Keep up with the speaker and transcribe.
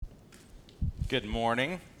Good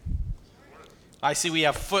morning. I see we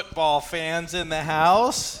have football fans in the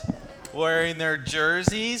house wearing their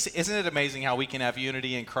jerseys. Isn't it amazing how we can have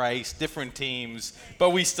unity in Christ, different teams,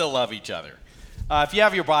 but we still love each other? If you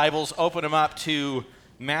have your Bibles, open them up to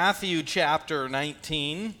Matthew chapter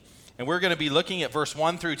 19, and we're going to be looking at verse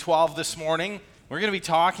 1 through 12 this morning. We're going to be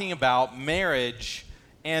talking about marriage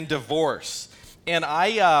and divorce. And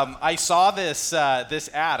I saw this ad,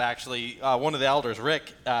 actually. One of the elders,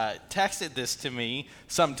 Rick, texted this to me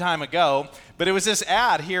some time ago. But it was this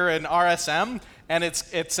ad here in RSM, and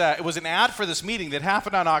it was an ad for this meeting that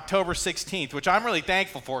happened on October 16th, which I'm really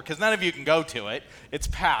thankful for because none of you can go to it. It's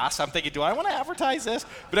past. I'm thinking, do I want to advertise this?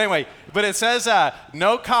 But anyway, it says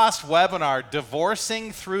no-cost webinar,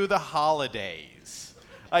 Divorcing Through the Holidays.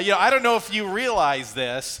 I don't know if you realize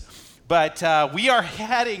this, but we are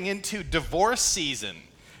heading into divorce season.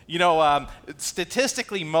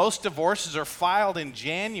 Statistically, most divorces are filed in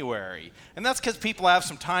January. And that's because people have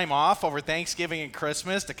some time off over Thanksgiving and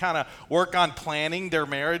Christmas to kind of work on planning their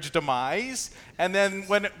marriage demise. And then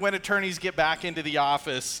when attorneys get back into the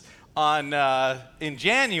office in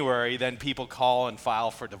January, then people call and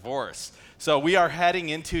file for divorce. So we are heading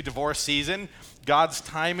into divorce season. God's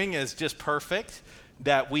timing is just perfect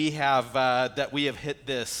that we have hit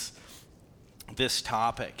this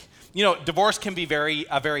topic. Divorce can be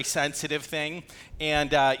a very sensitive thing,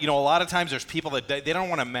 and a lot of times there's people that they don't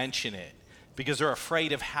want to mention it because they're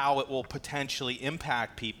afraid of how it will potentially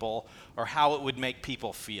impact people or how it would make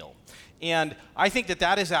people feel. And I think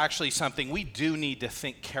that is actually something we do need to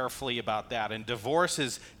think carefully about that. And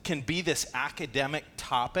divorce can be this academic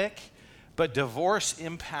topic, but divorce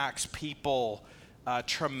impacts people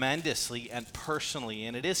tremendously and personally,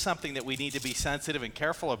 and it is something that we need to be sensitive and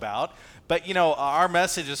careful about. But our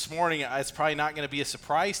message this morning is probably not going to be a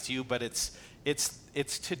surprise to you, but it's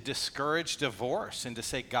to discourage divorce and to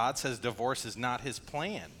say God says divorce is not His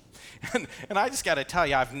plan. And I just got to tell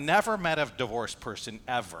you, I've never met a divorced person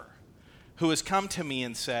ever who has come to me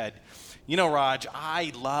and said, Raj,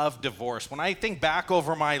 I love divorce. When I think back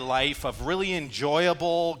over my life of really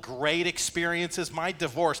enjoyable, great experiences, my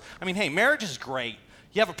divorce, marriage is great.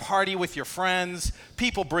 You have a party with your friends,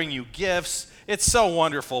 people bring you gifts, it's so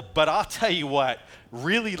wonderful. But I'll tell you what,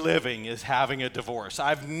 really living is having a divorce.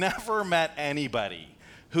 I've never met anybody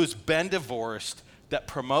who's been divorced, that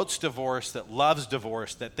promotes divorce, that loves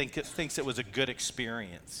divorce, that thinks it was a good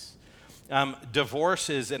experience. Divorce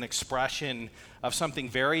is an expression of something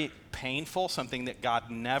very painful, something that God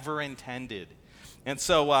never intended. And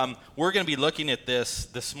so we're going to be looking at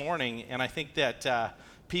this morning, and I think that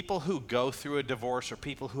people who go through a divorce or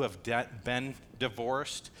people who have been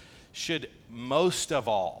divorced should most of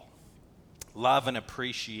all love and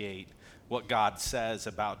appreciate what God says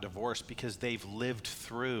about divorce because they've lived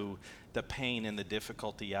through the pain and the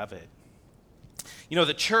difficulty of it.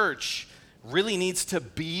 The church really needs to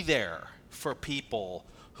be there for people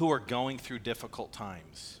who are going through difficult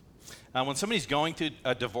times. When somebody's going through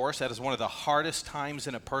a divorce, that is one of the hardest times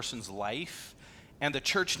in a person's life, and the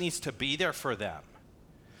church needs to be there for them.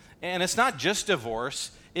 And it's not just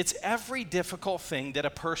divorce, it's every difficult thing that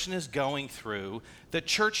a person is going through. The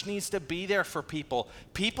church needs to be there for people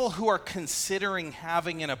who are considering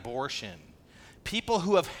having an abortion, people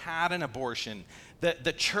who have had an abortion.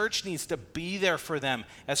 The church needs to be there for them.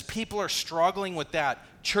 As people are struggling with that,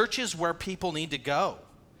 church is where people need to go.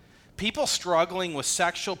 People struggling with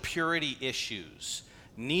sexual purity issues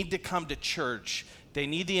need to come to church. They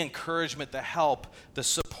need the encouragement, the help, the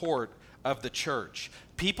support of the church.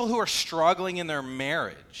 People who are struggling in their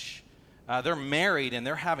marriage, they're married and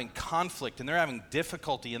they're having conflict and they're having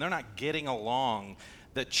difficulty and they're not getting along.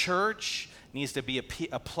 The church needs to be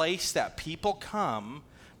a place that people come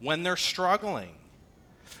when they're struggling.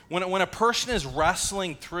 When a person is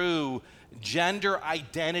wrestling through gender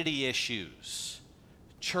identity issues,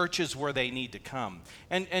 church is where they need to come.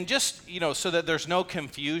 And just, so that there's no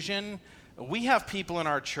confusion, we have people in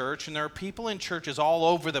our church, and there are people in churches all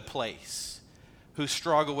over the place who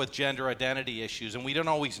struggle with gender identity issues, and we don't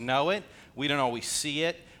always know it, we don't always see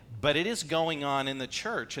it, but it is going on in the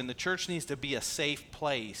church, and the church needs to be a safe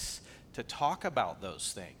place to talk about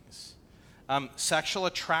those things. Sexual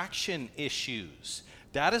attraction issues,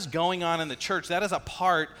 that is going on in the church. That is a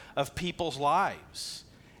part of people's lives.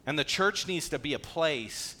 And the church needs to be a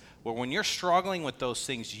place where when you're struggling with those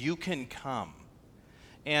things, you can come.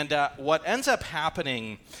 And what ends up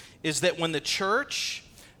happening is that when the church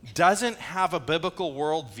doesn't have a biblical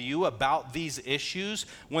worldview about these issues,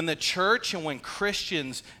 when the church and when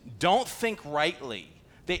Christians don't think rightly,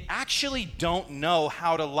 they actually don't know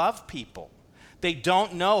how to love people. They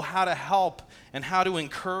don't know how to help and how to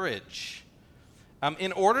encourage.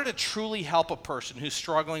 In order to truly help a person who's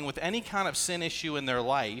struggling with any kind of sin issue in their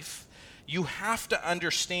life, you have to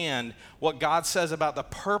understand what God says about the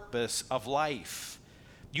purpose of life.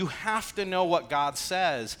 You have to know what God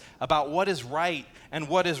says about what is right and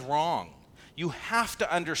what is wrong. You have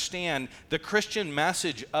to understand the Christian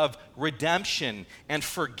message of redemption and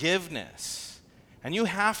forgiveness. And you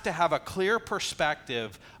have to have a clear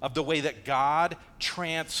perspective of the way that God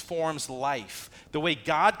transforms life, the way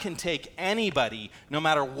God can take anybody, no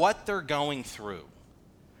matter what they're going through,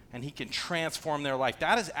 and he can transform their life.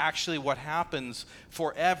 That is actually what happens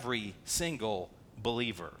for every single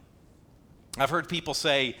believer. I've heard people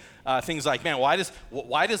say things like, man, why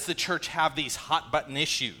does the church have these hot button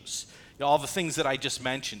issues? You know, all the things that I just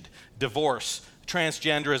mentioned, divorce,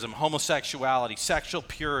 transgenderism, homosexuality, sexual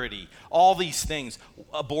purity, all these things,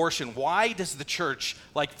 abortion. Why does the church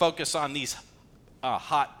focus on these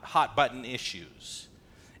hot button issues?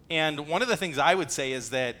 And one of the things I would say is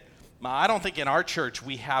that I don't think in our church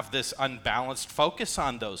we have this unbalanced focus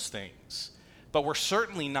on those things, but we're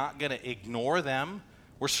certainly not going to ignore them.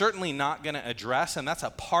 We're certainly not going to address, and that's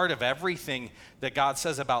a part of everything that God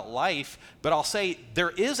says about life. But I'll say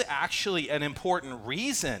there is actually an important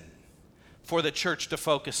reason for the church to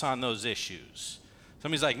focus on those issues.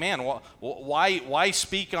 Somebody's like, man, why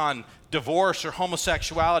speak on divorce or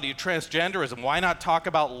homosexuality or transgenderism? Why not talk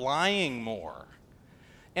about lying more?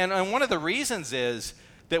 And one of the reasons is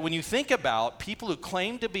that when you think about people who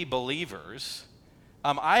claim to be believers,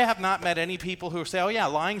 I have not met any people who say, oh yeah,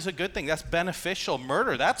 lying's a good thing. That's beneficial.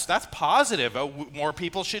 Murder, that's positive. More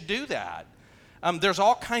people should do that. There's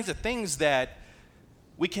all kinds of things that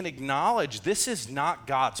we can acknowledge this is not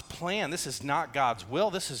God's plan. This is not God's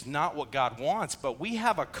will. This is not what God wants. But we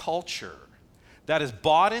have a culture that is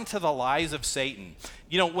bought into the lies of Satan.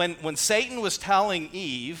 You know, when Satan was telling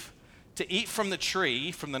Eve to eat from the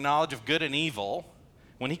tree, from the knowledge of good and evil,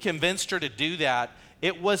 when he convinced her to do that,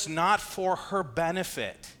 it was not for her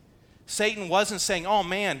benefit. Satan wasn't saying, oh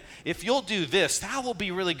man, if you'll do this, that will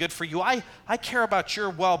be really good for you. I care about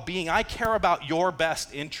your well-being. I care about your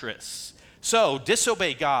best interests. So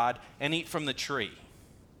disobey God and eat from the tree.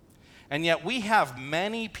 And yet we have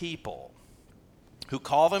many people who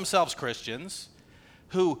call themselves Christians,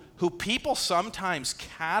 who people sometimes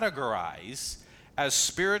categorize as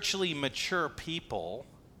spiritually mature people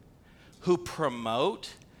who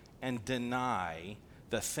promote and deny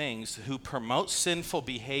the things, who promote sinful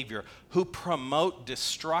behavior, who promote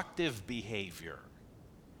destructive behavior,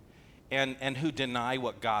 and who deny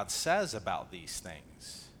what God says about these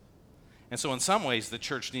things. And so in some ways, the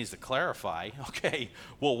church needs to clarify, okay,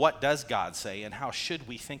 well, what does God say, and how should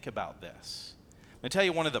we think about this? Let me tell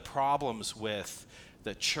you one of the problems with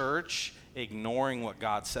the church ignoring what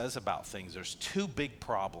God says about things. There's two big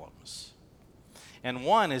problems. And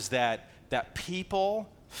one is that people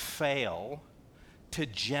fail to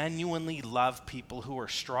genuinely love people who are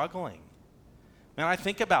struggling. Man, I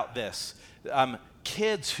think about this.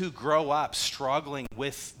 Kids who grow up struggling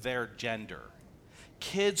with their gender.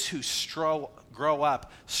 Kids who grow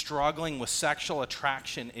up struggling with sexual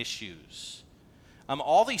attraction issues.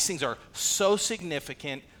 All these things are so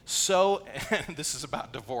significant, this is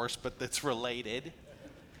about divorce, but it's related.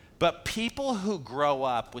 But people who grow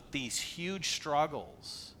up with these huge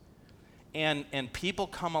struggles, and people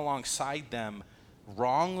come alongside them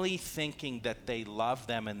wrongly thinking that they love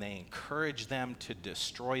them and they encourage them to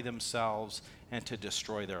destroy themselves and to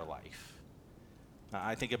destroy their life.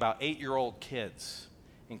 I think about 8-year-old kids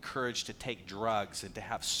encouraged to take drugs and to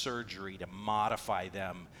have surgery to modify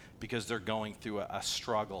them because they're going through a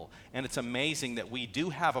struggle. And it's amazing that we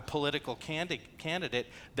do have a political candidate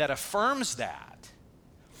that affirms that.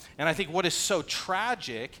 And I think what is so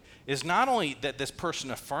tragic is not only that this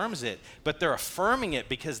person affirms it, but they're affirming it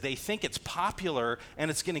because they think it's popular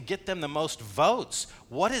and it's going to get them the most votes.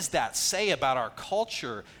 What does that say about our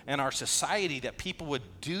culture and our society that people would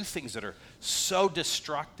do things that are so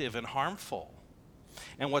destructive and harmful?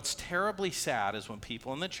 And what's terribly sad is when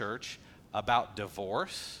people in the church about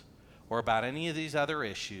divorce or about any of these other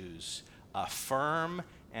issues affirm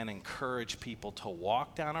and encourage people to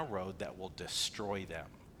walk down a road that will destroy them.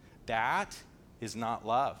 That is not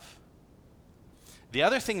love. The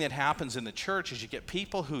other thing that happens in the church is you get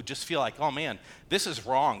people who just feel like, oh man, this is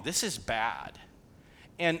wrong, this is bad.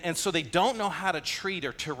 And so they don't know how to treat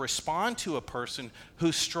or to respond to a person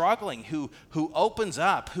who's struggling, who opens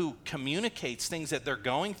up, who communicates things that they're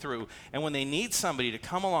going through. And when they need somebody to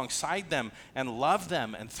come alongside them and love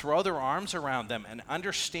them and throw their arms around them and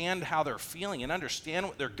understand how they're feeling and understand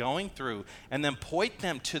what they're going through and then point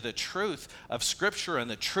them to the truth of Scripture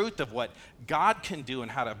and the truth of what God can do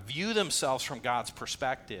and how to view themselves from God's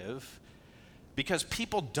perspective, Because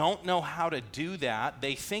people don't know how to do that.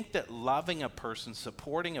 They think that loving a person,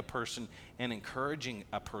 supporting a person, and encouraging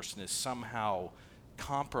a person is somehow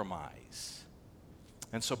compromise.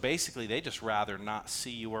 And so basically, they just rather not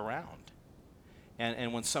see you around.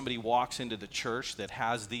 And when somebody walks into the church that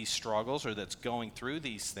has these struggles or that's going through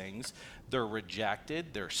these things, they're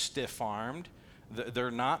rejected, they're stiff-armed,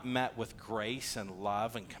 they're not met with grace and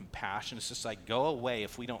love and compassion. It's just like, go away.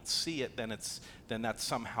 If we don't see it, then that's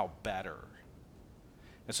somehow better.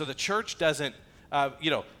 And so the church doesn't,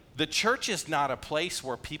 the church is not a place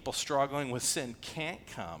where people struggling with sin can't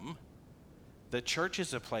come. The church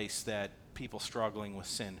is a place that people struggling with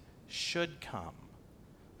sin should come.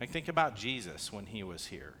 Like, think about Jesus when he was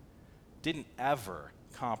here. Didn't ever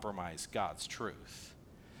compromise God's truth.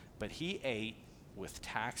 But he ate with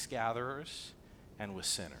tax gatherers and with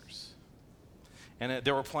sinners. And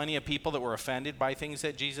there were plenty of people that were offended by things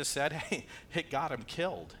that Jesus said. Hey, it got him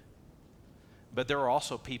killed. But there were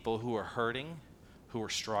also people who were hurting, who were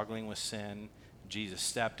struggling with sin. Jesus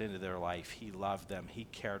stepped into their life. He loved them. He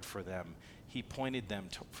cared for them. He pointed them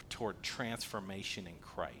toward transformation in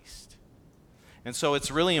Christ. And so it's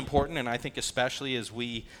really important, and I think especially as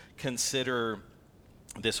we consider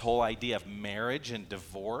this whole idea of marriage and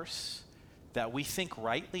divorce, that we think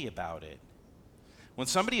rightly about it. When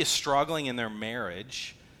somebody is struggling in their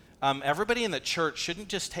marriage, everybody in the church shouldn't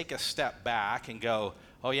just take a step back and go,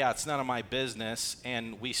 oh yeah, it's none of my business,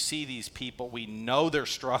 and we see these people, we know they're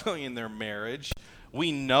struggling in their marriage,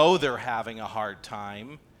 we know they're having a hard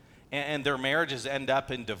time, and their marriages end up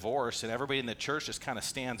in divorce, and everybody in the church just kind of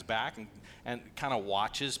stands back and kind of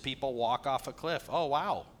watches people walk off a cliff. Oh,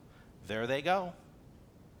 wow, there they go.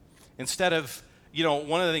 Instead of,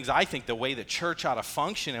 one of the things I think the way the church ought to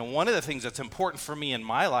function, and one of the things that's important for me in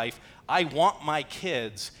my life, I want my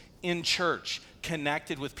kids in church,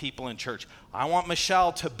 connected with people in church. I want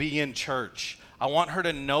Michelle to be in church. I want her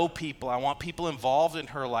to know people. I want people involved in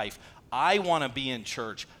her life. I want to be in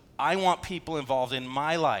church. I want people involved in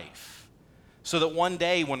my life. So that one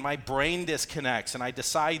day when my brain disconnects and I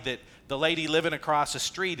decide that the lady living across the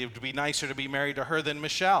street, it would be nicer to be married to her than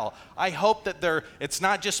Michelle. I hope that it's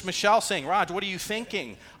not just Michelle saying, Raj, what are you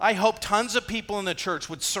thinking? I hope tons of people in the church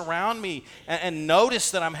would surround me and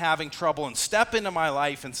notice that I'm having trouble and step into my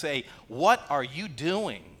life and say, what are you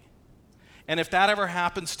doing? And if that ever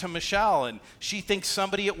happens to Michelle and she thinks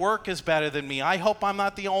somebody at work is better than me, I hope I'm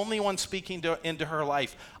not the only one speaking into her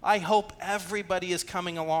life. I hope everybody is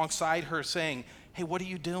coming alongside her saying, hey, what are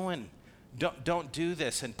you doing? Don't do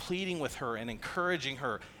this, and pleading with her and encouraging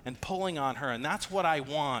her and pulling on her. And that's what I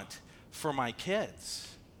want for my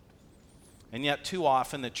kids. And yet too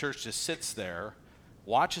often the church just sits there,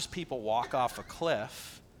 watches people walk off a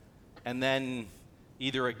cliff, and then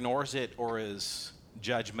either ignores it or is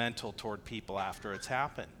judgmental toward people after it's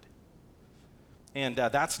happened. And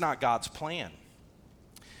that's not God's plan.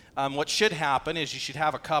 What should happen is you should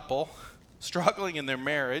have a couple struggling in their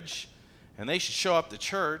marriage, and they should show up to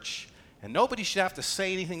church, and nobody should have to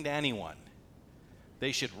say anything to anyone.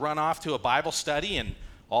 They should run off to a Bible study, and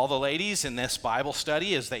all the ladies in this Bible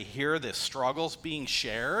study, as they hear the struggles being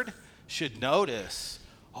shared, should notice,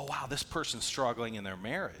 oh wow, this person's struggling in their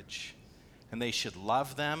marriage. And they should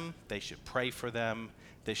love them, they should pray for them,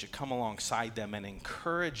 they should come alongside them and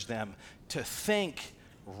encourage them to think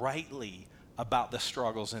rightly about the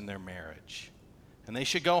struggles in their marriage. And they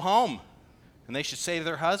should go home, and they should say to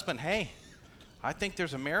their husband, hey, I think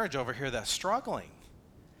there's a marriage over here that's struggling.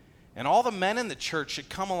 And all the men in the church should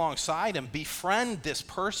come alongside and befriend this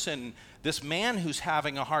person, this man who's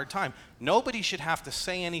having a hard time. Nobody should have to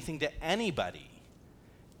say anything to anybody.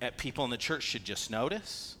 People in the church should just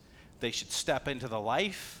notice. They should step into the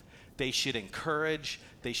life. They should encourage.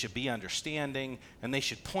 They should be understanding. And they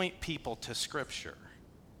should point people to Scripture.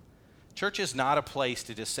 Church is not a place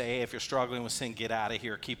to just say, hey, if you're struggling with sin, get out of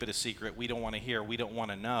here, keep it a secret. We don't want to hear, we don't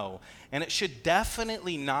want to know. And it should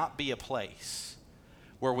definitely not be a place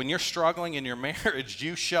where when you're struggling in your marriage,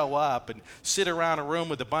 you show up and sit around a room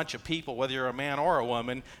with a bunch of people, whether you're a man or a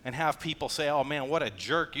woman, and have people say, oh man, what a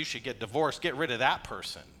jerk, you should get divorced, get rid of that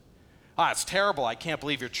person. It's terrible, I can't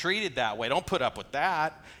believe you're treated that way, don't put up with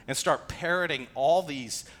that, and start parroting all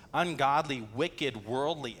these ungodly, wicked,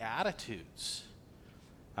 worldly attitudes.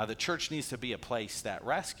 The church needs to be a place that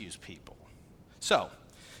rescues people. So,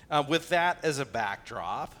 with that as a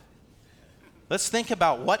backdrop, let's think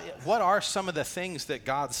about what are some of the things that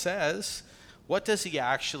God says. What does he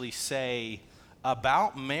actually say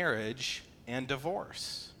about marriage and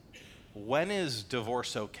divorce? When is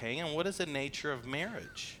divorce okay, and what is the nature of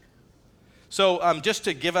marriage? So just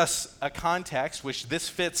to give us a context, which this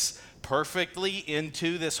fits perfectly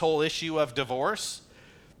into this whole issue of divorce,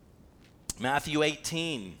 Matthew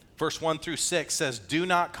 18, verse 1 through 6 says, do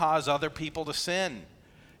not cause other people to sin.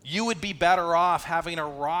 You would be better off having a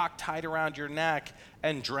rock tied around your neck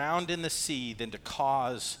and drowned in the sea than to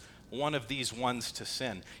cause one of these ones to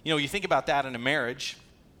sin. You know, you think about that in a marriage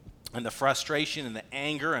and the frustration and the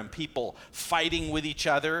anger and people fighting with each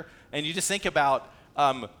other. And you just think about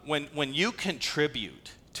when you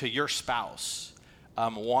contribute to your spouse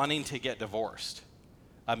wanting to get divorced,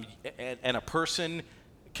 and a person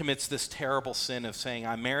commits this terrible sin of saying,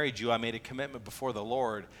 I married you, I made a commitment before the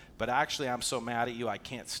Lord, but actually I'm so mad at you, I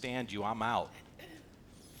can't stand you, I'm out.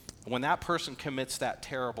 When that person commits that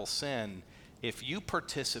terrible sin, if you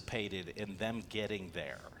participated in them getting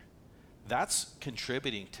there, that's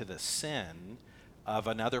contributing to the sin of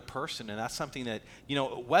another person. And that's something that, you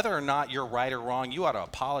know, whether or not you're right or wrong, you ought to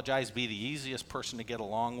apologize, be the easiest person to get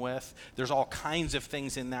along with. There's all kinds of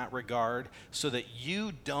things in that regard so that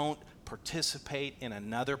you don't participate in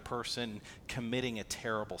another person committing a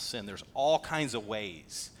terrible sin. There's all kinds of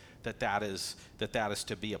ways that is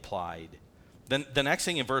to be applied. Then the next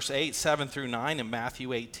thing in verse 8, 7 through 9 in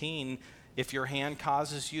Matthew 18, if your hand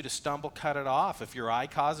causes you to stumble, cut it off. If your eye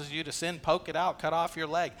causes you to sin, poke it out, cut off your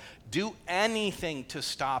leg. Do anything to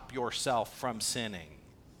stop yourself from sinning.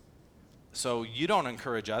 So you don't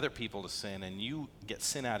encourage other people to sin, and you get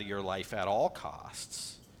sin out of your life at all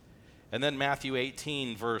costs. And then Matthew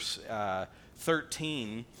 18, verse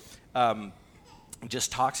 13,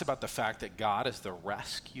 just talks about the fact that God is the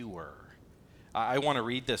rescuer. I want to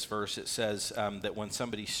read this verse. It says that when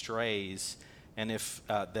somebody strays, and if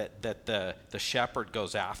that the shepherd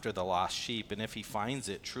goes after the lost sheep, and if he finds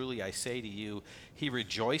it, truly I say to you, he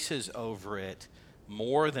rejoices over it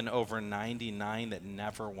more than over 99 that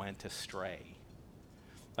never went astray.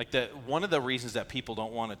 Like one of the reasons that people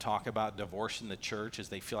don't want to talk about divorce in the church is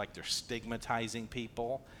they feel like they're stigmatizing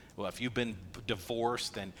people. Well, if you've been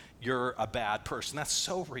divorced, then you're a bad person. That's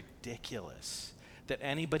so ridiculous that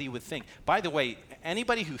anybody would think. By the way,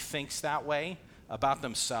 anybody who thinks that way about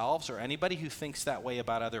themselves or anybody who thinks that way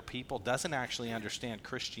about other people doesn't actually understand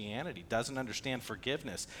Christianity, doesn't understand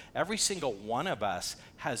forgiveness. Every single one of us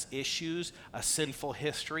has issues, a sinful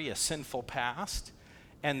history, a sinful past.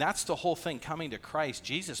 And that's the whole thing coming to Christ.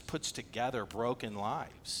 Jesus puts together broken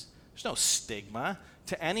lives. There's no stigma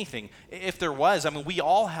to anything. If there was, I mean, we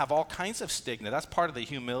all have all kinds of stigma. That's part of the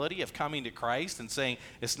humility of coming to Christ and saying,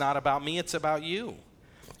 it's not about me, it's about you.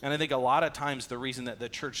 And I think a lot of times the reason that the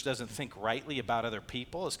church doesn't think rightly about other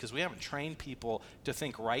people is because we haven't trained people to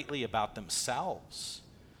think rightly about themselves.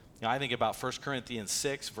 You know, I think about 1 Corinthians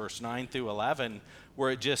 6, verse 9 through 11,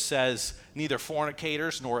 where it just says, neither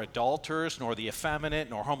fornicators, nor adulterers, nor the effeminate,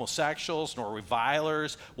 nor homosexuals, nor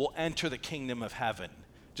revilers will enter the kingdom of heaven.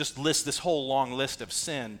 Just lists this whole long list of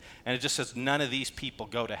sin, and it just says none of these people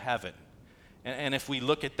go to heaven. And if we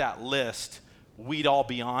look at that list, we'd all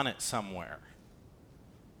be on it somewhere.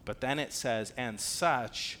 But then it says, and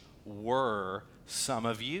such were some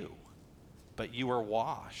of you, but you were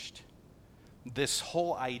washed. This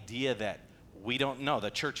whole idea that we don't know,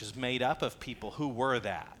 the church is made up of people who were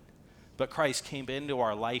that. But Christ came into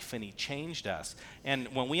our life and he changed us. And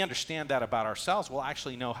when we understand that about ourselves, we'll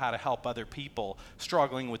actually know how to help other people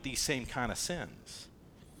struggling with these same kind of sins.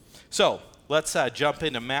 So let's jump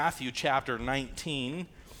into Matthew chapter 19,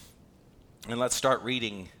 and let's start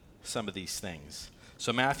reading some of these things.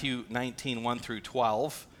 So Matthew 19, 1 through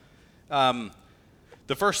 12.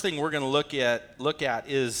 The first thing we're going to look at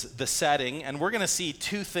is the setting, and we're going to see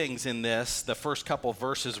two things in this, the first couple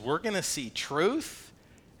verses. We're going to see truth,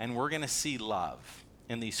 and we're going to see love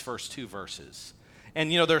in these first two verses.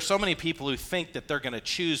 And, you know, there's so many people who think that they're going to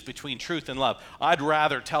choose between truth and love. I'd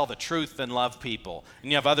rather tell the truth than love people.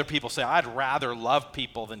 And you have other people say, I'd rather love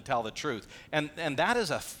people than tell the truth. And that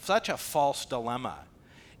is such a false dilemma.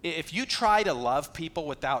 If you try to love people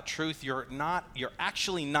without truth, you're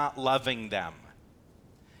actually not loving them.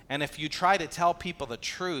 And if you try to tell people the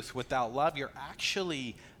truth without love, you're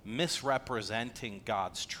actually misrepresenting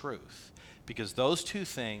God's truth, because those two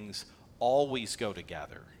things always go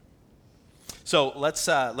together. So let's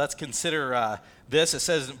consider this. It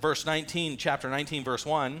says in verse 19, chapter 19, verse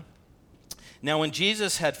 1, now when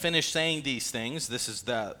Jesus had finished saying these things, this is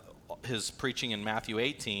his preaching in Matthew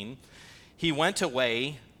 18, he went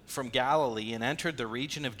away from Galilee and entered the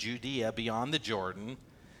region of Judea beyond the Jordan,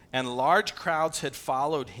 and large crowds had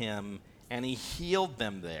followed him, and he healed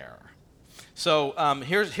them there. So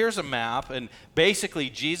here's a map, and basically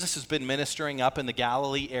Jesus has been ministering up in the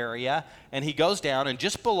Galilee area, and he goes down, and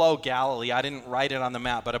just below Galilee, I didn't write it on the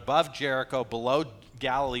map, but above Jericho, below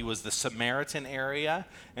Galilee was the Samaritan area,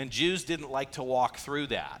 and Jews didn't like to walk through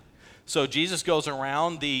that. So Jesus goes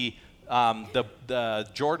around the the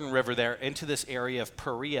Jordan River there into this area of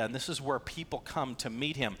Perea, and this is where people come to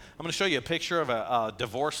meet him. I'm going to show you a picture of a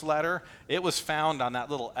divorce letter. It was found on that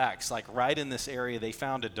little X, like right in this area. They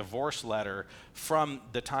found a divorce letter from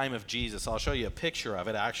the time of Jesus. I'll show you a picture of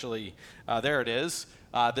it. Actually, there it is.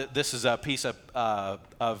 This is a piece of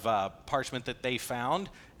parchment that they found,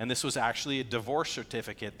 and this was actually a divorce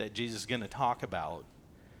certificate that Jesus is going to talk about.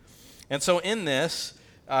 And so in this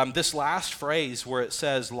last phrase where it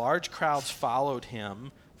says, large crowds followed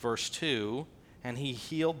him, verse 2, and he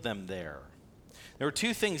healed them there. There were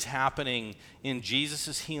two things happening in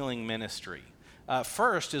Jesus' healing ministry.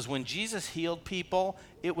 First is when Jesus healed people,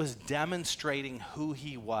 it was demonstrating who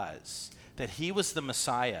he was, that he was the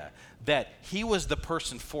Messiah, that he was the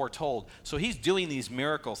person foretold. So he's doing these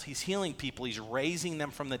miracles. He's healing people. He's raising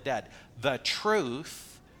them from the dead. The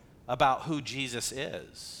truth about who Jesus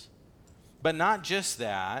is. But not just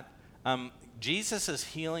that, Jesus'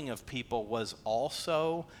 healing of people was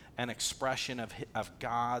also an expression of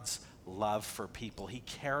God's love for people. He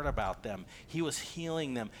cared about them. He was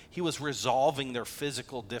healing them. He was resolving their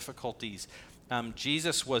physical difficulties.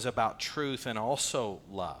 Jesus was about truth and also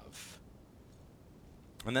love.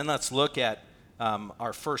 And then let's look at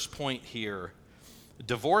our first point here.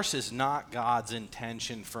 Divorce is not God's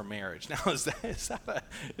intention for marriage. Now, is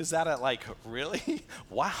that a like, really?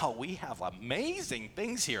 Wow, we have amazing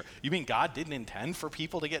things here. You mean God didn't intend for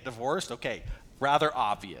people to get divorced? Okay, rather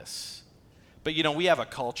obvious. But, we have a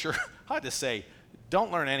culture, I have to say,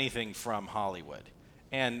 don't learn anything from Hollywood.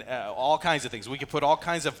 And all kinds of things. We could put all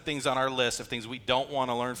kinds of things on our list of things we don't want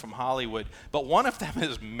to learn from Hollywood. But one of them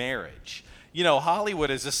is marriage. Hollywood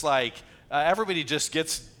is just like, everybody just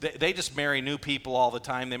they just marry new people all the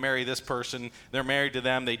time. They marry this person, they're married to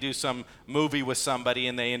them, they do some movie with somebody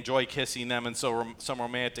and they enjoy kissing them and some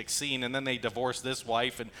romantic scene, and then they divorce this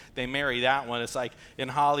wife and they marry that one. It's like in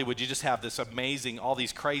Hollywood, you just have this amazing, all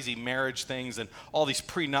these crazy marriage things and all these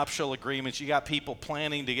prenuptial agreements. You got people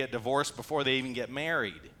planning to get divorced before they even get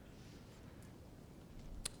married.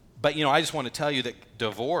 But, I just want to tell you that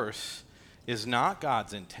divorce is not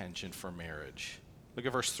God's intention for marriage. Look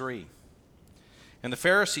at verse 3. And the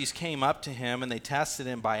Pharisees came up to him and they tested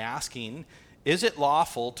him by asking, is it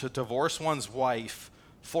lawful to divorce one's wife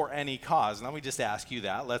for any cause? Now, let me just ask you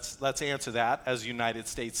that. Let's answer that as United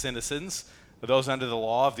States citizens, those under the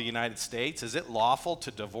law of the United States. Is it lawful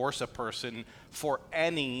to divorce a person for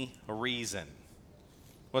any reason?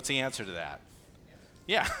 What's the answer to that?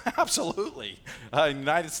 Yeah, absolutely. In the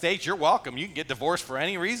United States, you're welcome. You can get divorced for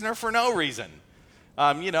any reason or for no reason.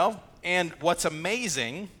 And what's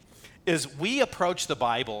amazing is we approach the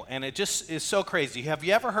Bible, and it just is so crazy. Have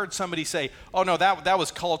you ever heard somebody say, oh, no, that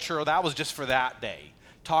was cultural, that was just for that day,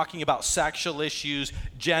 talking about sexual issues,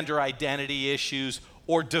 gender identity issues,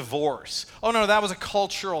 or divorce? Oh, no, that was a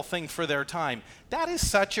cultural thing for their time. That is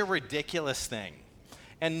such a ridiculous thing.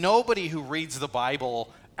 And nobody who reads the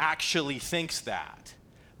Bible actually thinks that.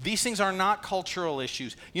 These things are not cultural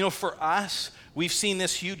issues. For us, we've seen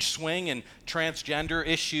this huge swing in transgender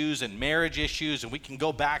issues and marriage issues, and we can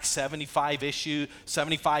go back 75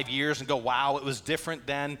 years and go, wow, it was different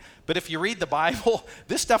then. But if you read the Bible,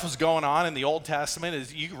 this stuff was going on in the Old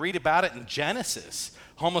Testament. You read about it in Genesis.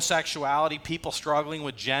 Homosexuality, people struggling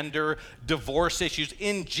with gender, divorce issues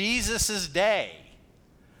in Jesus' day.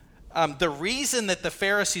 The reason that the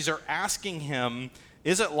Pharisees are asking him,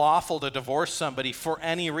 is it lawful to divorce somebody for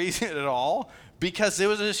any reason at all? Because there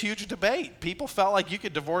was this huge debate. People felt like you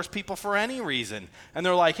could divorce people for any reason. And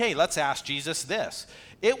they're like, hey, let's ask Jesus this.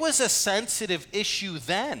 It was a sensitive issue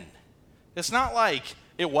then. It's not like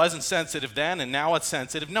it wasn't sensitive then and now it's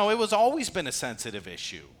sensitive. No, it was always been a sensitive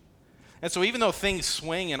issue. And so even though things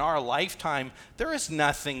swing in our lifetime, there is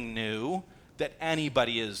nothing new that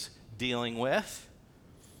anybody is dealing with.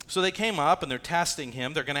 So they came up and they're testing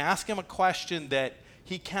him. They're going to ask him a question that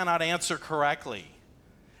he cannot answer correctly.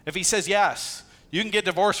 If he says yes, you can get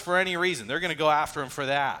divorced for any reason, they're going to go after him for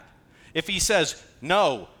that. If he says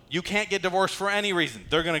no, you can't get divorced for any reason,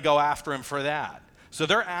 they're going to go after him for that. So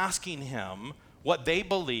they're asking him what they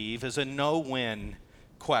believe is a no-win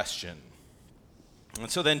question.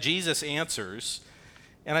 And so then Jesus answers,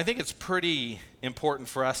 and I think it's pretty important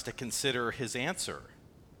for us to consider his answer.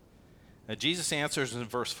 Now, Jesus answers in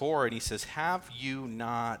verse 4, and he says, have you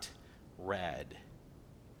not read?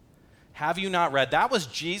 Have you not read? That was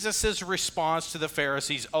Jesus' response to the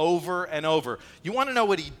Pharisees over and over. You want to know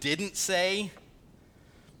what he didn't say?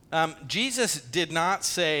 Jesus did not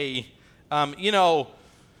say,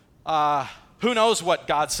 Who knows what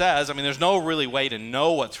God says? I mean, there's no really way to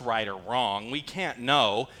know what's right or wrong. We can't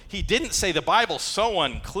know. He didn't say the Bible's so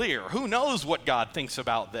unclear. Who knows what God thinks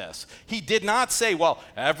about this? He did not say, well,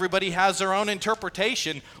 everybody has their own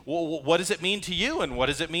interpretation. Well, what does it mean to you and what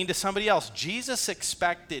does it mean to somebody else? Jesus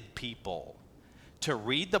expected people to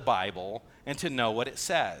read the Bible and to know what it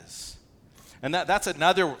says. And that's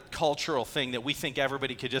another cultural thing that we think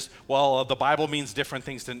everybody could just, well, the Bible means different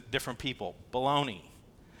things to different people. Baloney.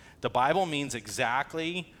 The Bible means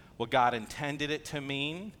exactly what God intended it to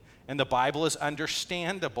mean, and the Bible is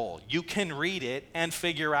understandable. You can read it and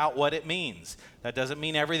figure out what it means. That doesn't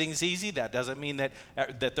mean everything's easy. That doesn't mean that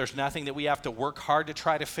there's nothing that we have to work hard to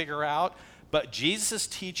try to figure out. But Jesus'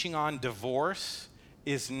 teaching on divorce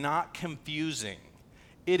is not confusing.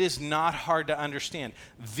 It is not hard to understand.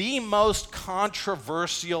 The most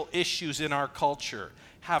controversial issues in our culture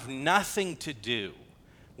have nothing to do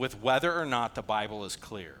with whether or not the Bible is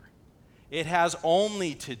clear. It has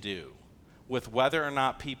only to do with whether or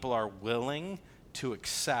not people are willing to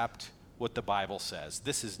accept what the Bible says.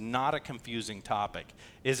 This is not a confusing topic.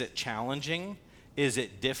 Is it challenging? Is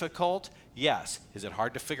it difficult? Yes. Is it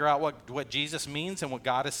hard to figure out what Jesus means and what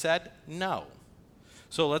God has said? No.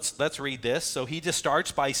 So let's read this. So he just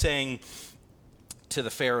starts by saying to the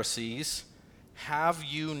Pharisees, have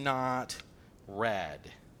you not read?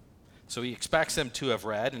 So he expects them to have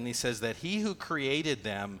read, and he says that he who created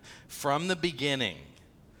them from the beginning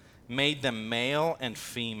made them male and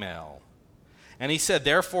female. And he said,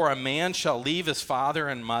 therefore a man shall leave his father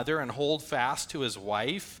and mother and hold fast to his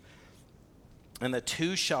wife, and the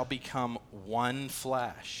two shall become one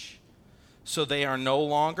flesh. So they are no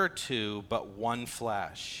longer two, but one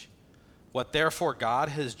flesh. What therefore God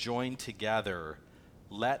has joined together,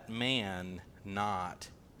 let man not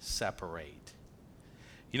separate.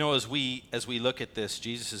 You know, as we look at this,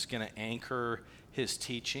 Jesus is going to anchor his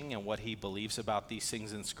teaching and what he believes about these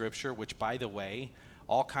things in Scripture, which, by the way,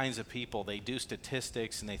 all kinds of people, they do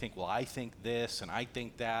statistics and they think, well, I think this and I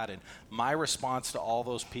think that. And my response to all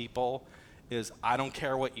those people is, I don't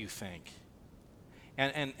care what you think.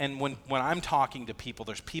 And when I'm talking to people,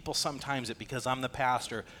 there's people sometimes that because I'm the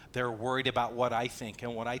pastor, they're worried about what I think.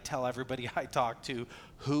 And what I tell everybody I talk to,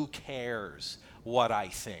 who cares what I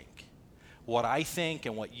think? What I think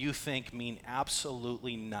and what you think mean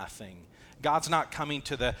absolutely nothing. God's not coming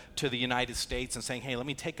to the United States and saying, hey, let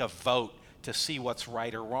me take a vote to see what's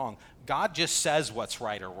right or wrong. God just says what's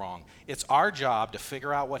right or wrong. It's our job to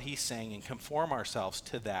figure out what he's saying and conform ourselves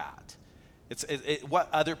to that. What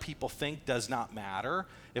other people think does not matter.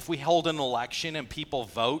 If we hold an election and people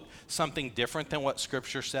vote something different than what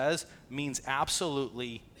Scripture says, means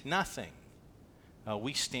absolutely nothing.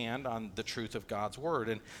 We stand on the truth of God's word.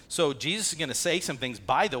 And so Jesus is going to say some things,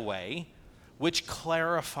 by the way, which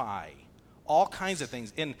clarify all kinds of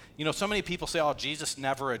things. And, you know, so many people say, oh, Jesus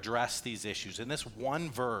never addressed these issues. In this one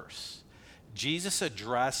verse, Jesus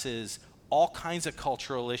addresses all kinds of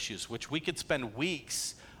cultural issues, which we could spend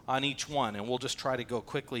weeks on each one, and we'll just try to go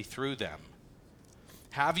quickly through them.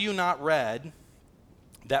 Have you not read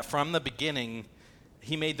that from the beginning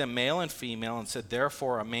he made them male and female, and said,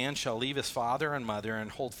 therefore a man shall leave his father and mother and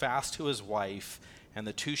hold fast to his wife, and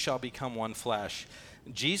the two shall become one flesh.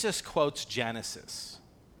 Jesus quotes Genesis.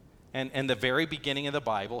 And the very beginning of the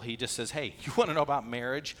Bible, he just says, hey, you want to know about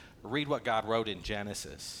marriage? Read what God wrote in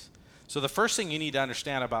Genesis. So the first thing you need to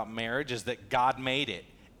understand about marriage is that God made it.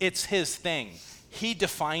 It's his thing. He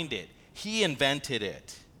defined it. He invented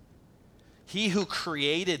it. He who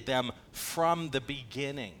created them from the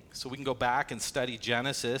beginning. So we can go back and study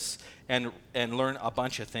Genesis and learn a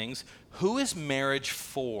bunch of things. Who is marriage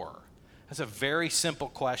for? That's a very simple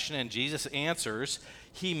question, and Jesus answers,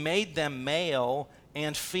 he made them male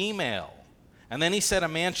and female. And then he said, a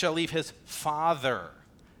man shall leave his father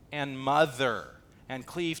and mother and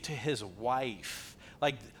cleave to his wife.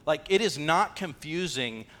 Like it is not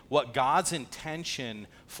confusing what God's intention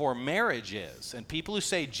for marriage is. And people who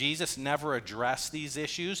say Jesus never addressed these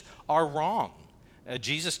issues are wrong.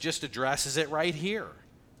 Jesus just addresses it right here.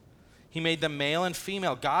 He made them male and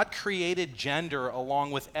female. God created gender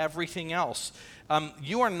along with everything else.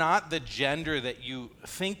 You are not the gender that you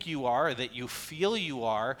think you are, that you feel you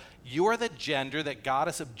are. You are the gender that God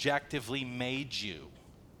has objectively made you.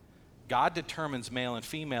 God determines male and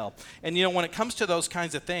female. And you know, when it comes to those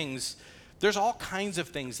kinds of things, there's all kinds of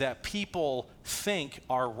things that people think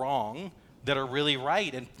are wrong that are really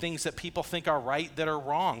right, and things that people think are right that are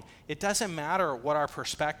wrong. It doesn't matter what our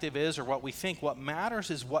perspective is or what we think. What matters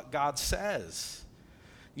is what God says.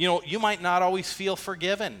 You know, you might not always feel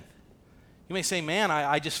forgiven. You may say, man,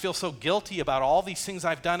 I just feel so guilty about all these things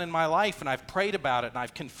I've done in my life, and I've prayed about it, and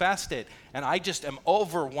I've confessed it, and I just am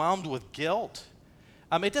overwhelmed with guilt.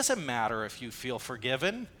 It doesn't matter if you feel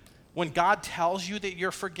forgiven. When God tells you that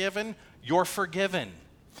you're forgiven, you're forgiven.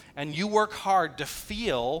 And you work hard to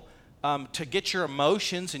feel, to get your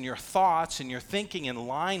emotions and your thoughts and your thinking in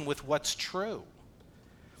line with what's true.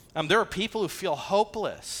 There are people who feel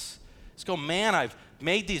hopeless. Just go, man, I've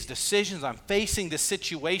made these decisions, I'm facing this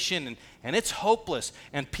situation, and it's hopeless.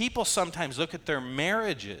 And people sometimes look at their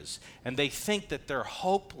marriages and they think that they're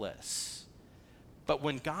hopeless. But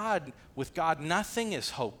with God, nothing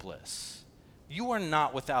is hopeless. You are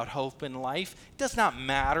not without hope in life. It does not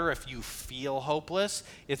matter if you feel hopeless.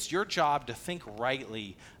 It's your job to think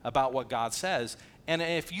rightly about what God says. And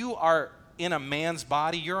if you are in a man's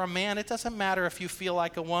body, you're a man. It doesn't matter if you feel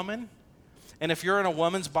like a woman. And if you're in a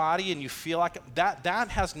woman's body and you feel like that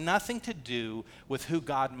has nothing to do with who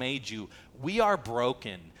God made you. We are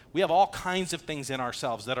broken. We have all kinds of things in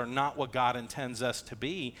ourselves that are not what God intends us to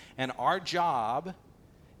be. And our job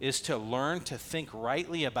is to learn to think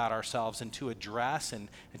rightly about ourselves and to address and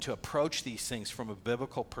to approach these things from a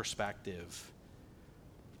biblical perspective.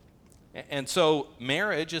 And so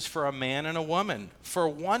marriage is for a man and a woman, for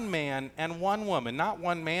one man and one woman, not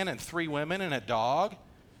one man and three women and a dog.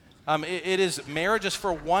 Marriage is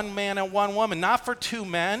for one man and one woman, not for two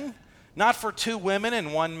men, not for two women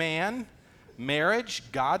and one man. Marriage,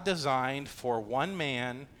 God designed for one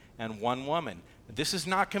man and one woman. This is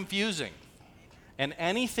not confusing. And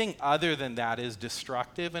anything other than that is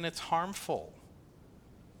destructive and it's harmful.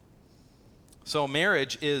 So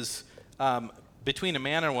marriage is between a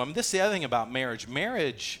man and a woman. This is the other thing about marriage.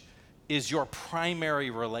 Marriage is your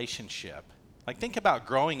primary relationship. Like, think about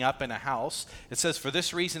growing up in a house. It says, for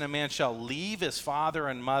this reason a man shall leave his father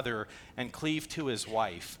and mother and cleave to his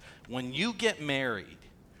wife. When you get married,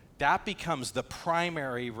 that becomes the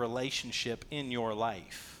primary relationship in your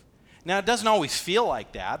life. Now, it doesn't always feel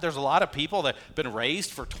like that. There's a lot of people that have been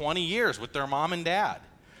raised for 20 years with their mom and dad,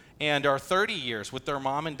 and are 30 years with their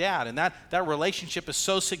mom and dad. And that relationship is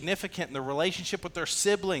so significant, and the relationship with their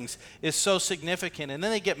siblings is so significant. And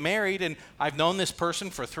then they get married, and I've known this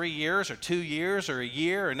person for 3 years or 2 years or a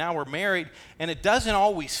year, and now we're married, and it doesn't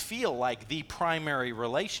always feel like the primary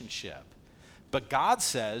relationship. But God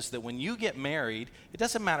says that when you get married, it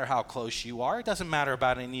doesn't matter how close you are. It doesn't matter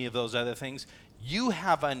about any of those other things. You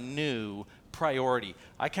have a new priority.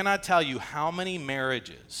 I cannot tell you how many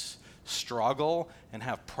marriages struggle and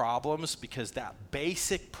have problems because that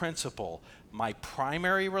basic principle, my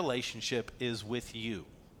primary relationship is with you.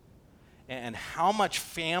 And how much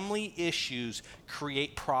family issues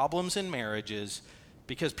create problems in marriages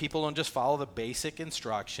because people don't just follow the basic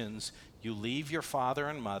instructions. You leave your father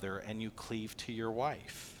and mother and you cleave to your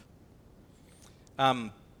wife.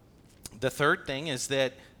 The third thing is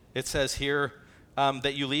that it says here,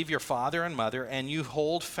 that you leave your father and mother and you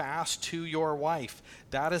hold fast to your wife.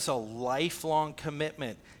 That is a lifelong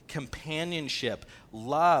commitment, companionship,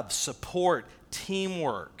 love, support,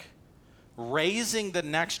 teamwork, raising the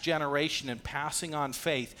next generation and passing on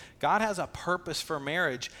faith. God has a purpose for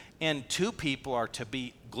marriage, and two people are to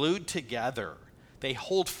be glued together. They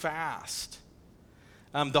hold fast.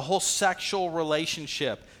 The whole sexual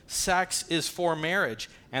relationship, sex is for marriage,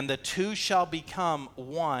 and the two shall become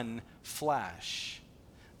one flesh.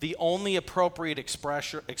 The only appropriate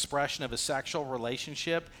expression of a sexual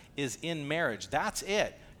relationship is in marriage. That's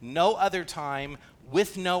it. No other time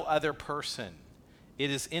with no other person. It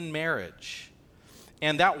is in marriage.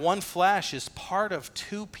 And that one flesh is part of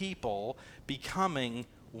two people becoming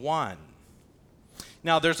one.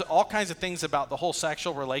 Now, there's all kinds of things about the whole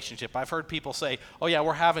sexual relationship. I've heard people say, oh yeah,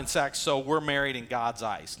 we're having sex, so we're married in God's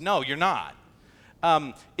eyes. No, you're not.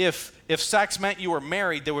 If sex meant you were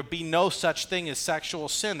married, there would be no such thing as sexual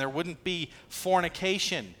sin. There wouldn't be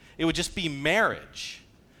fornication. It would just be marriage.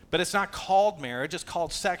 But it's not called marriage. It's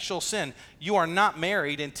called sexual sin. You are not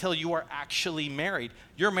married until you are actually married.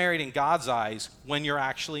 You're married in God's eyes when you're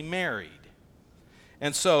actually married.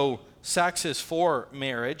 And so sex is for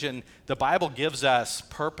marriage, and the Bible gives us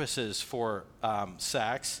purposes for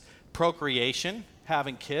sex. Procreation,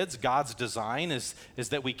 having kids. God's design is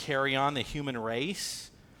that we carry on the human race.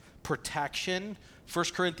 Protection. 1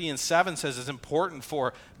 Corinthians 7 says it's important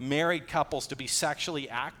for married couples to be sexually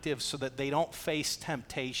active so that they don't face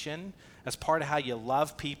temptation. That's part of how you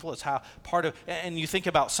love people. It's how part of, and you think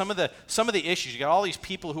about some of the issues. You got all these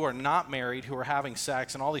people who are not married who are having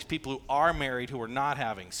sex, and all these people who are married who are not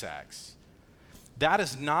having sex. That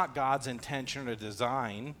is not God's intention or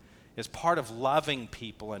design. It's part of loving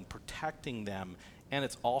people and protecting them, and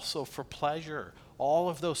it's also for pleasure. All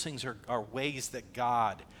of those things are ways that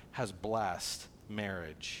God has blessed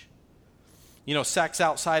marriage. You know, sex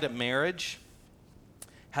outside of marriage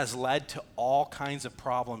has led to all kinds of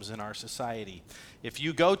problems in our society. If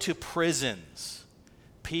you go to prisons,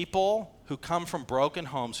 people who come from broken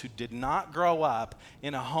homes who did not grow up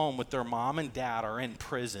in a home with their mom and dad are in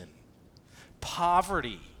prison.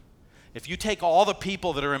 Poverty. If you take all the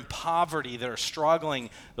people that are in poverty, that are struggling,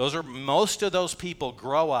 most of those people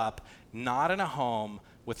grow up not in a home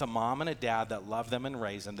with a mom and a dad that love them and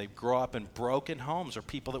raise them. They grow up in broken homes, or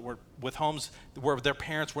people that were with homes where their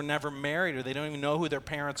parents were never married, or they don't even know who their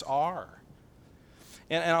parents are.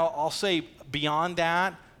 And I'll say beyond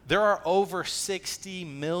that, there are over 60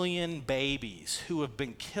 million babies who have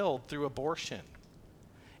been killed through abortion.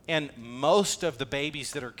 And most of the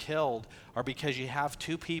babies that are killed are because you have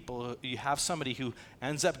somebody who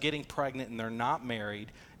ends up getting pregnant and they're not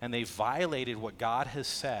married, and they violated what God has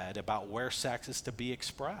said about where sex is to be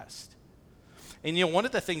expressed. And you know, one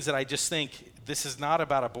of the things that I just think, this is not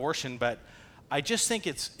about abortion, but I just think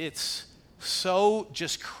it's so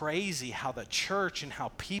just crazy how the church and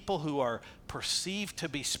how people who are perceived to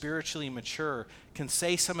be spiritually mature can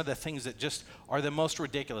say some of the things that just are the most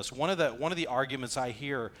ridiculous. One of the arguments I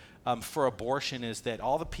hear for abortion is that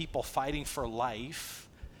all the people fighting for life,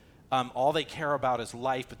 all they care about is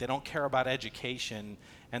life, but they don't care about education,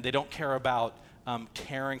 and they don't care about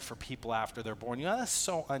caring for people after they're born. You know, that's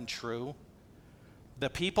so untrue. The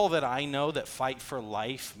people that I know that fight for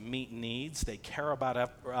life meet needs. They care about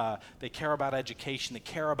education. They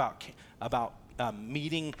care about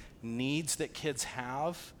meeting needs that kids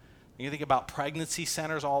have. You think about pregnancy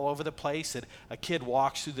centers all over the place. That a kid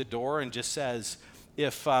walks through the door and just says,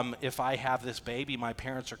 "If I have this baby, my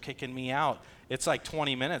parents are kicking me out." It's like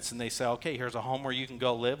 20 minutes, and they say, "Okay, here's a home where you can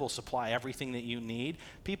go live. We'll supply everything that you need."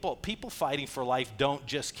 People fighting for life don't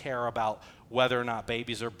just care about whether or not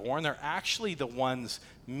babies are born. They're actually the ones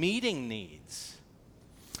meeting needs.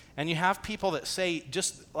 And you have people that say,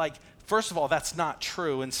 just like, first of all, that's not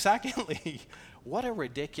true. And secondly, what a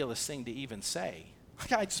ridiculous thing to even say.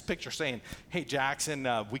 Like, I just picture saying, "Hey, Jackson,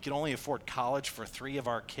 we can only afford college for 3 of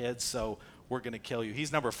our kids, so we're going to kill you."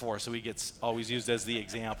 He's number 4, so he gets always used as the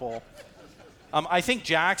example. I think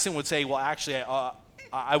Jackson would say, "Well, actually,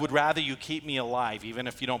 I would rather you keep me alive, even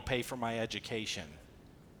if you don't pay for my education."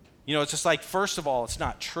 You know, it's just like, first of all, it's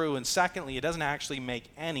not true. And secondly, it doesn't actually make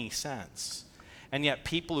any sense. And yet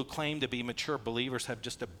people who claim to be mature believers have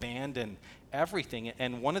just abandoned everything.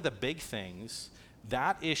 And one of the big things,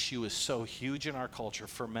 that issue is so huge in our culture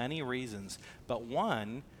for many reasons. But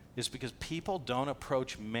one is because people don't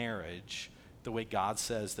approach marriage the way God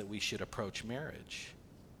says that we should approach marriage.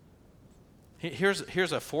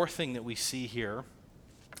 Here's a fourth thing that we see here,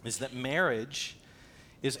 is that marriage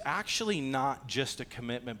is actually not just a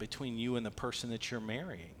commitment between you and the person that you're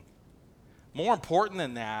marrying. More important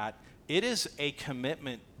than that, it is a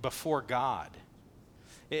commitment before God.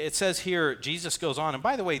 It says here, Jesus goes on, and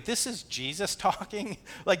by the way, this is Jesus talking.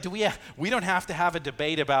 Like, we don't have to have a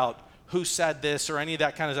debate about who said this or any of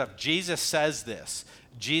that kind of stuff. Jesus says this.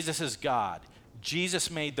 Jesus is God.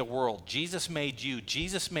 Jesus made the world. Jesus made you.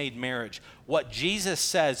 Jesus made marriage. What Jesus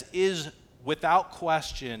says is, without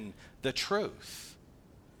question, the truth.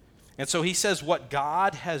 And so he says, what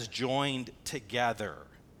God has joined together,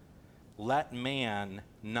 let man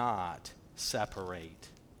not separate.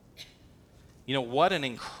 You know, what an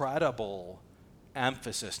incredible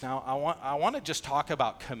emphasis. Now, I want to just talk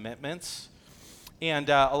about commitments. And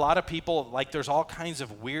a lot of people, like, there's all kinds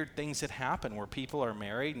of weird things that happen where people are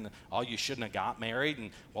married and, "Oh, you shouldn't have got married,"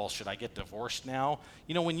 and, "Well, should I get divorced now?"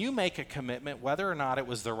 You know, when you make a commitment, whether or not it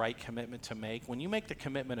was the right commitment to make, when you make the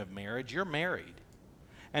commitment of marriage, you're married.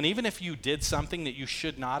 And even if you did something that you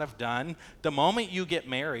should not have done, the moment you get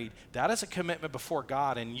married, that is a commitment before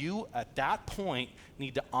God, and you, at that point,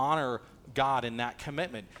 need to honor God in that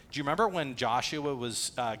commitment. Do you remember when Joshua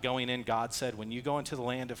was going in, God said, "When you go into the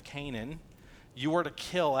land of Canaan, you are to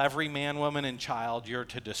kill every man, woman, and child. You're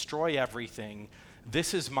to destroy everything.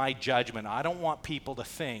 This is my judgment. I don't want people to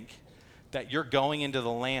think that you're going into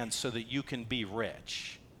the land so that you can be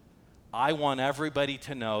rich. I want everybody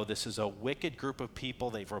to know this is a wicked group of people.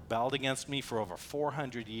 They've rebelled against me for over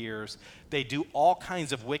 400 years. They do all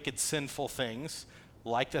kinds of wicked, sinful things,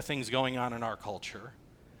 like the things going on in our culture.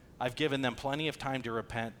 I've given them plenty of time to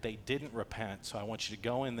repent. They didn't repent, so I want you to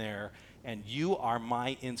go in there, and you are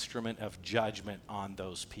my instrument of judgment on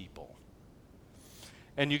those people."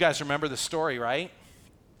 And you guys remember the story, right?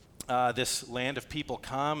 This land of people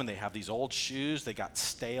come, and they have these old shoes. They got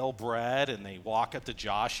stale bread, and they walk up to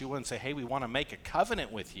Joshua and say, "Hey, we want to make a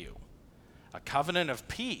covenant with you, a covenant of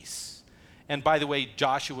peace." And by the way,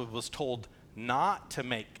 Joshua was told not to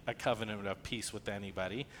make a covenant of peace with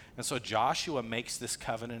anybody. And so Joshua makes this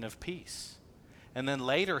covenant of peace. And then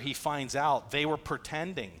later he finds out they were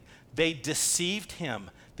pretending. They deceived him.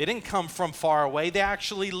 They didn't come from far away. They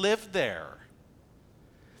actually lived there.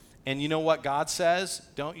 And you know what God says?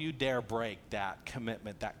 Don't you dare break that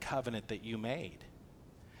commitment, that covenant that you made.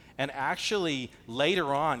 And actually,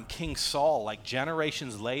 later on, King Saul, like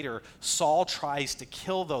generations later, Saul tries to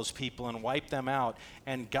kill those people and wipe them out.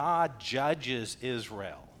 And God judges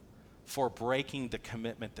Israel for breaking the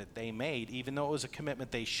commitment that they made, even though it was a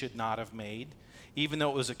commitment they should not have made, even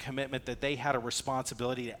though it was a commitment that they had a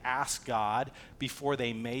responsibility to ask God before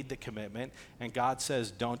they made the commitment. And God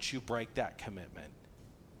says, don't you break that commitment.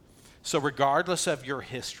 So regardless of your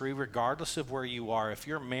history, regardless of where you are, if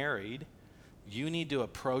you're married, you need to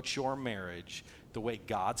approach your marriage the way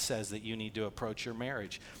God says that you need to approach your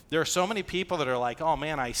marriage. There are so many people that are like, oh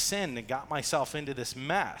man, I sinned and got myself into this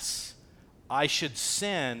mess. I should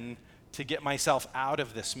sin to get myself out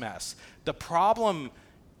of this mess. The problem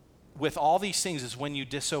with all these things is when you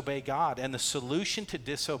disobey God. And the solution to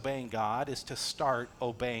disobeying God is to start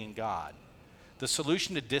obeying God. The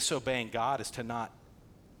solution to disobeying God is to not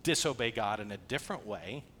disobey God in a different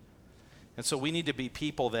way. And so we need to be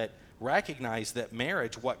people that recognize that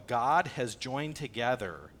marriage, what God has joined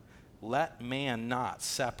together, let man not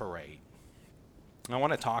separate. And I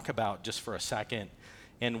want to talk about just for a second,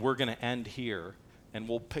 and we're going to end here, and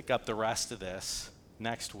we'll pick up the rest of this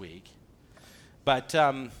next week. But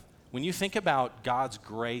when you think about God's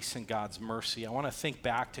grace and God's mercy, I want to think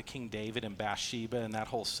back to King David and Bathsheba and that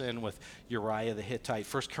whole sin with Uriah the Hittite.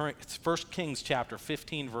 1 Kings chapter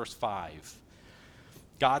 15, verse 5.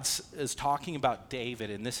 God is talking about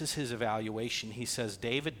David, and this is his evaluation. He says,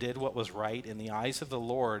 David did what was right in the eyes of the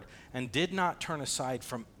Lord and did not turn aside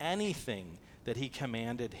from anything that he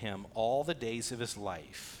commanded him all the days of his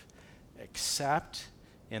life, except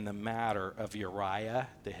in the matter of Uriah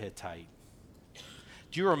the Hittite.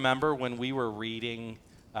 Do you remember when we were reading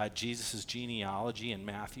Jesus' genealogy in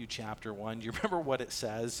Matthew chapter 1? Do you remember what it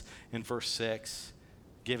says in verse 6?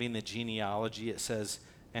 Giving the genealogy, it says,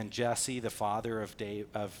 and Jesse, the father of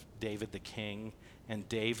David the king, and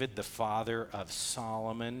David, the father of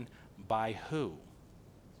Solomon, by who?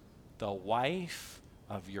 The wife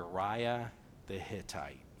of Uriah the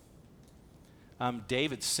Hittite.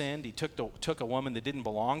 David sinned. He took a woman that didn't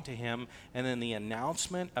belong to him, and then the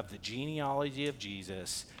announcement of the genealogy of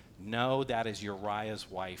Jesus, no, that is Uriah's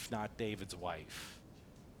wife, not David's wife.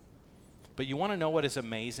 But you want to know what is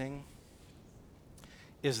amazing?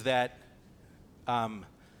 Is that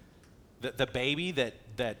the baby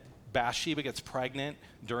that Bathsheba gets pregnant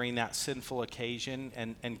during that sinful occasion,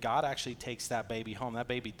 and God actually takes that baby home. That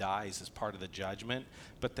baby dies as part of the judgment.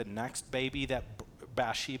 But the next baby that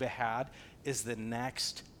Bathsheba had is the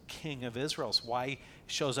next king of Israel. It's why he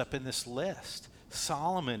shows up in this list.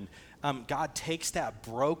 Solomon, God takes that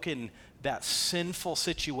broken, that sinful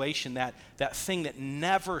situation, that thing that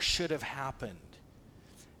never should have happened.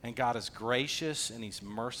 And God is gracious and he's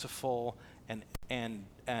merciful, and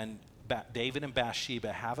David and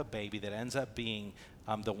Bathsheba have a baby that ends up being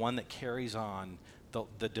the one that carries on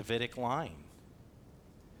the Davidic line.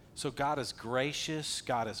 So God is gracious,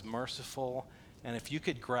 God is merciful, and if you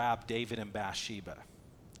could grab David and Bathsheba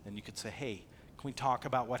and you could say, hey, can we talk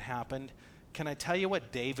about what happened? Can I tell you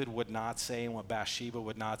what David would not say and what Bathsheba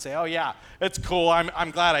would not say? Oh yeah, it's cool. I'm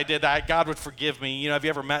glad I did that. God would forgive me. You know, have you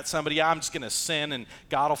ever met somebody? Yeah, I'm just going to sin and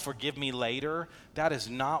God will forgive me later. That is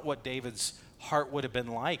not what David's heart would have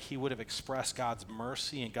been like. He would have expressed God's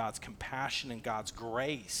mercy and God's compassion and God's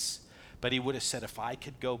grace. But he would have said, if I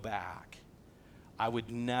could go back, I would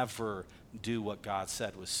never do what God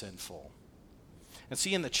said was sinful. And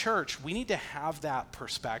see, in the church, we need to have that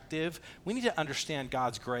perspective. We need to understand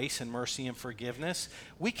God's grace and mercy and forgiveness.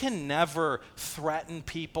 We can never threaten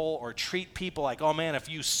people or treat people like, oh man, if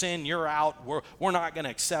you sin, you're out. We're not going to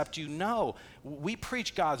accept you. No, we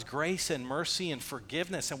preach God's grace and mercy and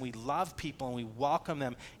forgiveness, and we love people and we welcome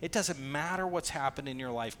them. It doesn't matter what's happened in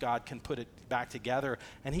your life. God can put it back together,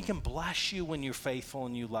 and he can bless you when you're faithful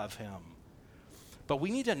and you love him. But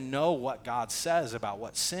we need to know what God says about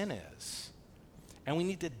what sin is. And we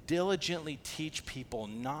need to diligently teach people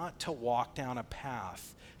not to walk down a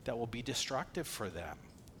path that will be destructive for them.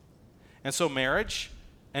 And so marriage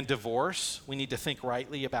and divorce, we need to think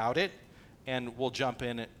rightly about it. And we'll jump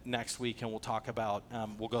in next week and we'll talk about,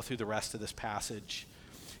 we'll go through the rest of this passage.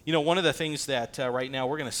 You know, one of the things that right now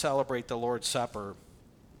we're going to celebrate the Lord's Supper.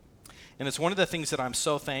 And it's one of the things that I'm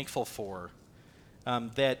so thankful for,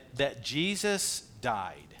 that Jesus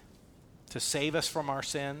died to save us from our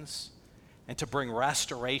sins, and to bring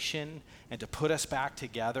restoration and to put us back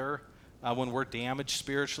together when we're damaged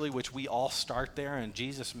spiritually, which we all start there, and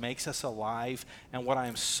Jesus makes us alive. And what I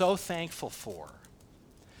am so thankful for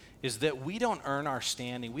is that we don't earn our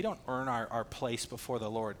standing. We don't earn our place before the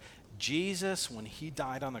Lord. Jesus, when he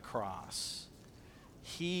died on the cross,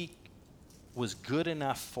 he was good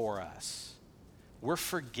enough for us. We're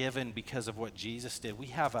forgiven because of what Jesus did. We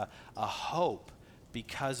have a hope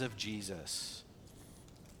because of Jesus.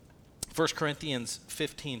 1 Corinthians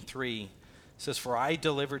 15:3 says, "For I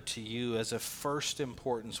delivered to you as of first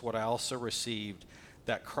importance what I also received,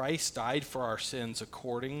 that Christ died for our sins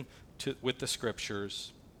according to with the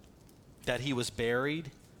Scriptures, that he was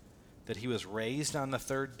buried, that he was raised on the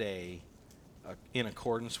third day in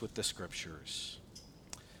accordance with the Scriptures."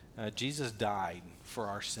 Jesus died for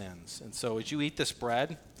our sins. And so as you eat this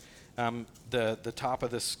bread, the top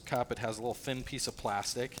of this cup, it has a little thin piece of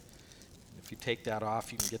plastic. If you take that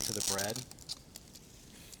off, you can get to the bread.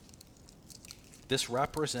 This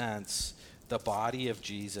represents the body of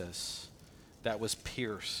Jesus that was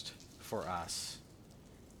pierced for us.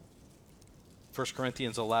 1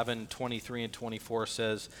 Corinthians 11:23 and 24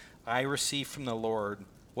 says, "I received from the Lord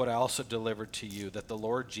what I also delivered to you, that the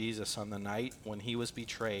Lord Jesus, on the night when he was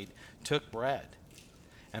betrayed, took bread.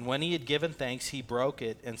 And when he had given thanks, he broke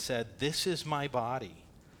it and said, 'This is my body,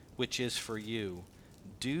 which is for you.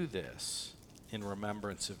 Do this in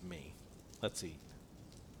remembrance of me.'" Let's eat.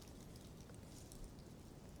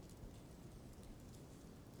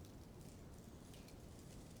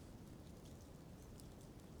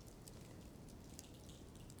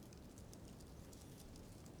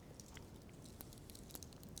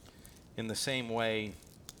 In the same way,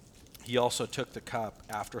 he also took the cup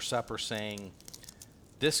after supper, saying,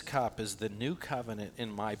 "This cup is the new covenant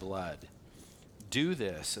in my blood. Do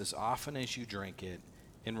this as often as you drink it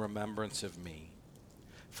in remembrance of me.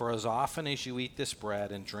 For as often as you eat this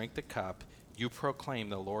bread and drink the cup, you proclaim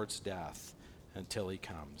the Lord's death until he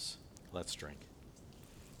comes." Let's drink.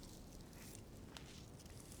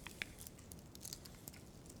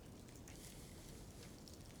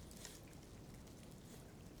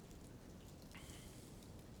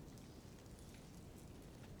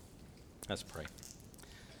 Let's pray.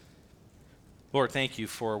 Lord, thank you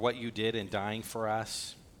for what you did in dying for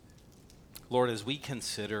us. Lord, as we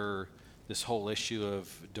consider this whole issue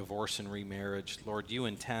of divorce and remarriage, Lord, you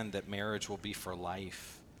intend that marriage will be for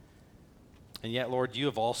life. And yet, Lord, you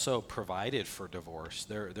have also provided for divorce.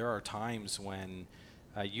 There are times when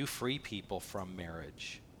you free people from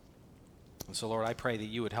marriage. And so, Lord, I pray that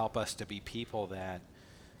you would help us to be people that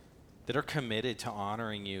are committed to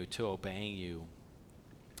honoring you, to obeying you.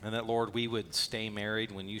 And that, Lord, we would stay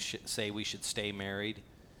married when you say we should stay married.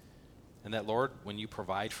 And that, Lord, when you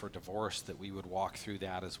provide for divorce, that we would walk through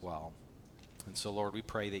that as well. And so, Lord, we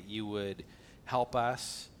pray that you would help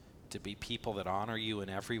us to be people that honor you in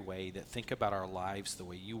every way, that think about our lives the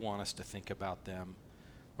way you want us to think about them.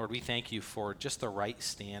 Lord, we thank you for just the right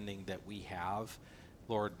standing that we have.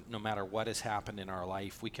 Lord, no matter what has happened in our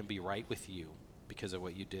life, we can be right with you because of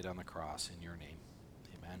what you did on the cross. In your name.